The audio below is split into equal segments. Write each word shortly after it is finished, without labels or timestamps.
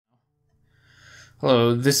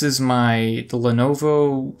Hello, this is the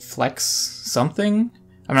Lenovo Flex something.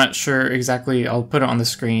 I'm not sure exactly. I'll put it on the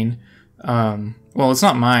screen. Well, it's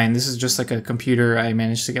not mine. This is just like a computer I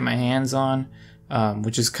managed to get my hands on,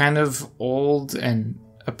 which is kind of old and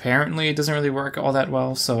apparently it doesn't really work all that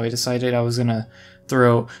well. So I decided I was gonna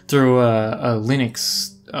throw a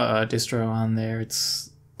Linux distro on there.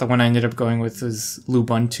 It's the one I ended up going with is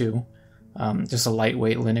Lubuntu, just a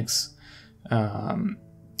lightweight Linux.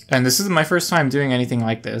 And this is my first time doing anything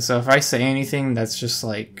like this, so if I say anything that's just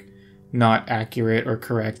like not accurate or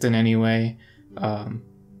correct in any way,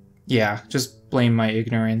 yeah, just blame my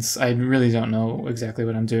ignorance. I really don't know exactly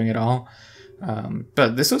what I'm doing at all.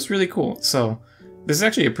 But this was really cool. So this is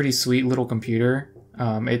actually a pretty sweet little computer.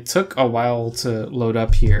 It took a while to load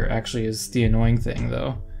up here, actually, is the annoying thing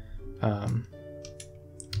though.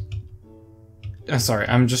 Sorry,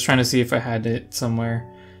 I'm just trying to see if I had it somewhere.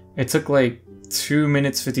 It took like 2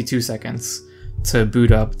 minutes 52 seconds to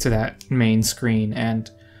boot up to that main screen, and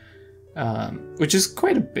which is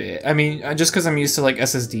quite a bit. I mean, just because I'm used to like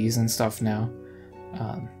SSDs and stuff now.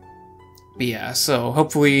 But yeah, so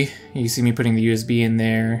hopefully you see me putting the USB in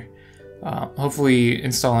there. Hopefully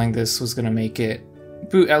installing this was gonna make it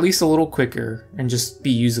boot at least a little quicker and just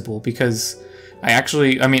be usable, because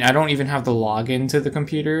I mean, I don't even have the login to the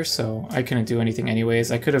computer, so I couldn't do anything anyways.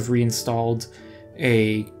 I could have reinstalled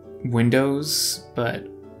a Windows, but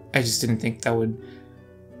I just didn't think that would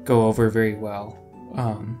go over very well.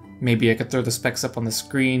 Maybe I could throw the specs up on the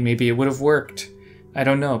screen, maybe it would have worked. I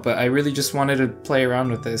don't know, but I really just wanted to play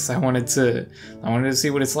around with this. I wanted to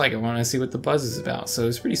see what it's like. I wanted to see what the buzz is about, so it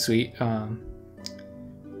was pretty sweet.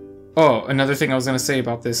 Oh, another thing I was gonna say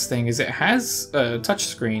about this thing is it has a touch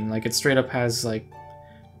screen. Like, it straight up has like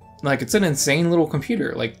it's an insane little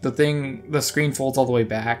computer. Like, the screen folds all the way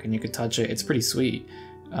back and you could touch it. It's pretty sweet.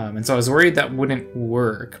 And so I was worried that wouldn't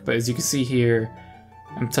work, but as you can see here,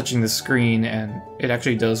 I'm touching the screen and it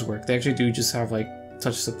actually does work. They actually do just have like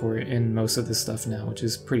touch support in most of this stuff now, which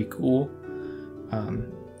is pretty cool.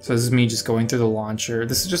 So this is me just going through the launcher.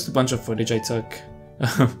 This is just a bunch of footage I took.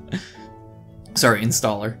 Sorry,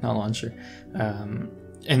 installer, not launcher.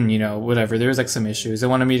 And you know, whatever, there was like some issues. They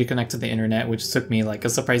wanted me to connect to the internet, which took me like a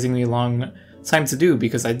surprisingly long time to do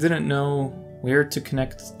because I didn't know where to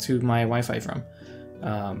connect to my Wi-Fi from.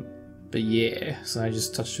 But yeah, so I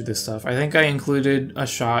just touched through this stuff. I think I included a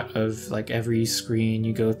shot of like every screen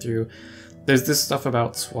you go through. There's this stuff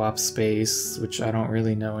about swap space, which I don't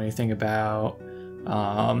really know anything about.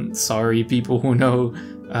 Sorry people who know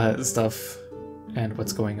stuff and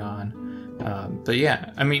what's going on. But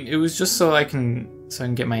yeah, I mean, it was just so I can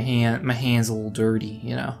get my hands a little dirty,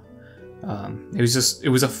 you know. It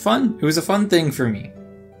was a fun thing for me.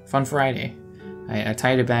 Fun Friday. I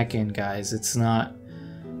tied it back in, guys. It's not.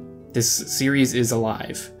 This series is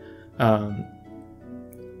alive.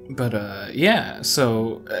 Yeah,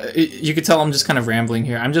 so you could tell I'm just kind of rambling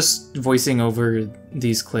here. I'm just voicing over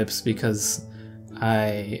these clips because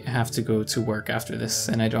I have to go to work after this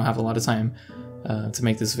and I don't have a lot of time to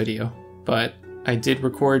make this video. But I did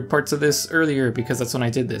record parts of this earlier because that's when I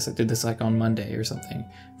did this. I did this like on Monday or something.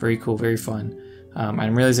 Very cool, very fun.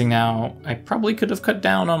 I'm realizing now I probably could have cut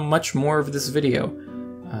down on much more of this video.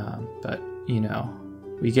 But, you know,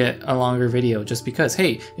 we get a longer video just because.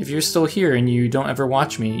 Hey, if you're still here and you don't ever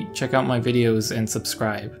watch me, check out my videos and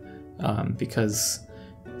subscribe, because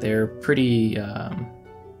they're pretty,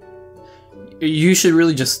 you should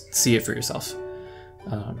really just see it for yourself.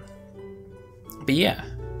 But yeah,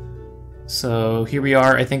 so here we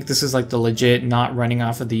are. I think this is like the legit not running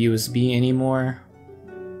off of the USB anymore,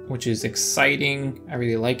 which is exciting. I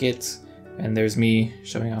really like it. And there's me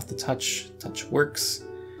showing off the touch. Touch works,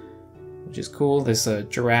 which is cool. There's a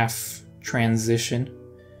giraffe transition.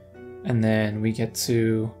 And then we get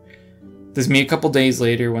to, there's me a couple days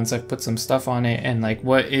later once I've put some stuff on it and like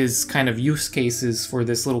what is kind of use cases for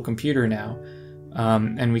this little computer now.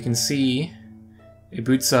 And we can see it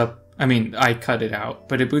boots up. I mean, I cut it out,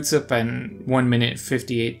 but it boots up in 1 minute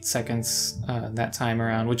 58 seconds that time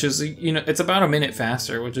around, which is, you know, it's about a minute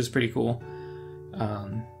faster, which is pretty cool.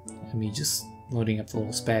 And me just loading up the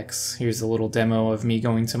little specs. Here's a little demo of me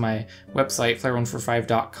going to my website,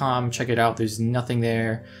 flare145.com. Check it out. There's nothing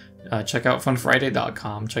there. Check out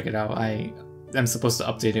funfriday.com. Check it out. I am supposed to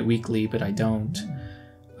update it weekly, but I don't.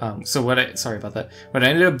 Sorry about that. What I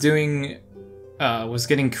ended up doing was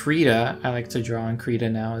getting Krita. I like to draw in Krita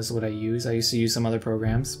now is what I use. I used to use some other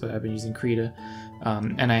programs, but I've been using Krita.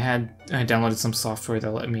 And I downloaded some software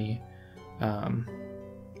that let me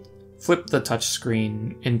flip the touch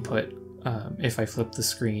screen input. If I flip the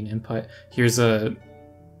screen input, here's a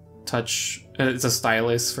touch, it's a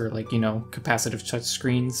stylus for like, you know, capacitive touch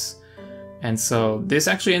screens. And so this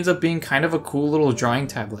actually ends up being kind of a cool little drawing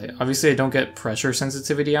tablet. Obviously I don't get pressure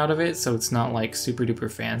sensitivity out of it, so it's not like super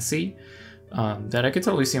duper fancy. That I could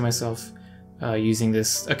totally see myself using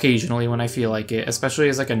this occasionally when I feel like it, especially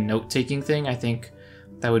as like a note-taking thing. I think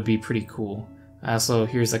that would be pretty cool. Also,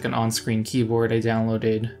 here's like an on-screen keyboard I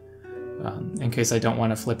downloaded in case I don't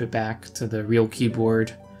want to flip it back to the real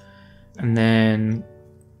keyboard. And then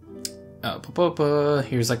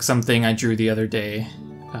here's like something I drew the other day.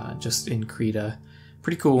 Just in Krita.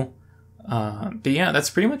 Pretty cool. But yeah, that's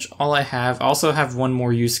pretty much all I have. I also have one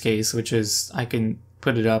more use case, which is I can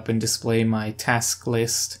put it up and display my task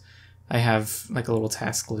list. I have like a little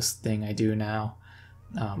task list thing I do now.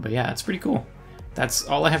 But yeah, it's pretty cool. That's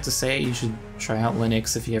all I have to say. You should try out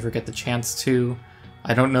Linux if you ever get the chance to.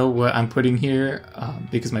 I don't know what I'm putting here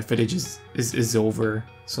because my footage is over.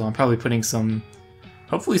 So I'm probably putting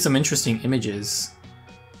hopefully some interesting images.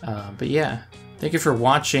 But yeah. Thank you for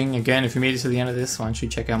watching. Again, if you made it to the end of this, why don't you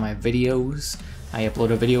check out my videos. I upload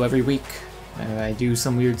a video every week. I do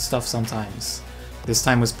some weird stuff sometimes. This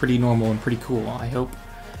time was pretty normal and pretty cool. I hope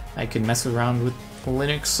I can mess around with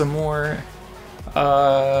Linux some more.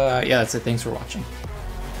 Yeah, that's it. Thanks for watching.